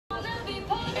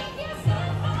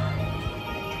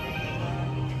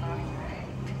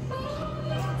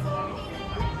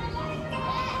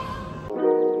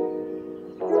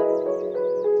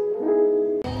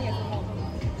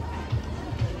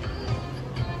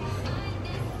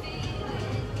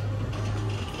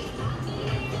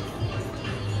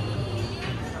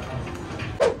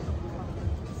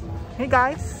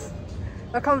guys,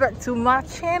 welcome back to my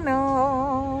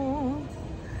channel.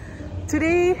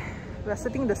 Today we are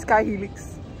setting the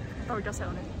SKYHELIX. Oh, we just sat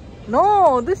on it.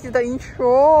 No, this is the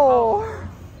intro.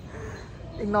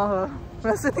 Ignore her. We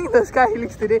are setting the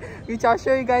SKYHELIX today, which I'll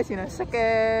show you guys in a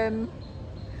second.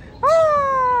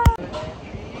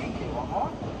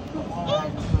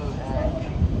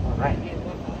 Alright.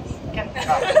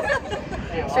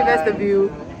 Show you guys the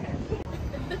view.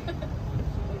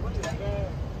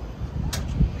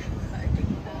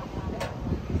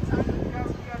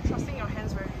 You're trusting your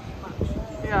hands very much.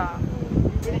 Yeah.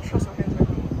 Really trust your hands very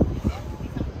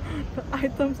much. The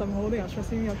items I'm holding are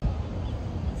trusting your.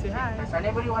 Say hi. So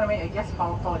anybody want to make a guess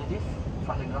how tall it is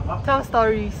from the ground up? Tell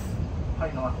stories. How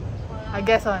you know? I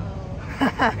guess on.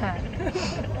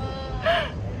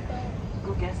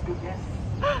 Good guess, good guess.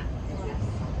 Yes.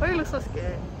 Why do you look so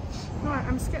scared? No,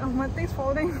 I'm scared of my things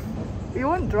falling. You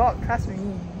won't drop, trust me.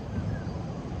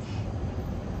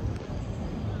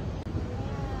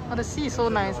 Oh, the sea is so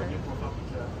nice. So you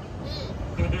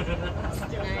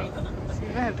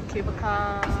even have the cable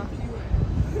car.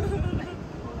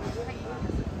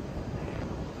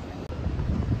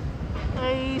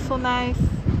 Hey, so nice.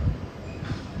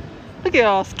 Look at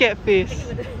your scared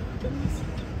face.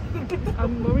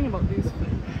 I'm worrying about this.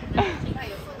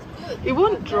 It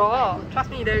won't drop. Trust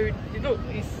me, there. Look,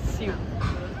 it's sealed.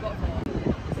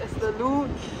 There's the luge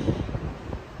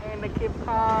and the cable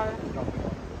car.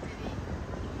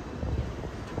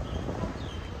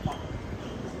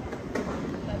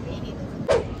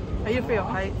 Are you afraid of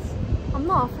heights? I'm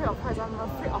not afraid of heights, I'm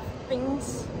afraid of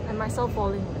things and myself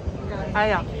falling. Okay.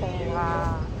 Aiyah,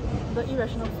 The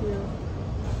irrational fear.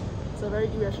 It's a very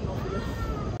irrational fear.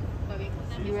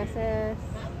 USS.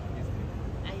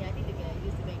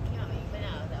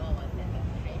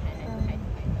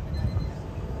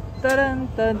 Dun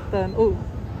dun dun. Oh,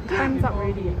 Time's up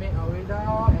already. We made our way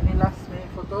down. Any last minute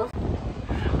photos?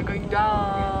 we're going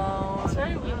down. It's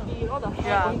very windy, all the hair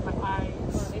Yeah. going in my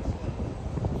eyes.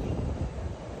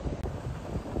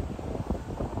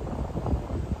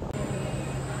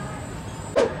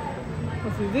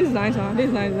 Let's see, this is nice, huh? This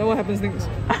is nice. Then what happens next?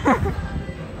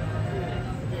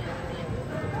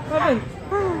 What happened?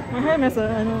 My hair messed up,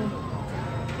 I know.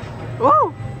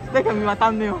 Wow, that can be my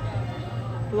thumbnail.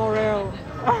 L'Oreal.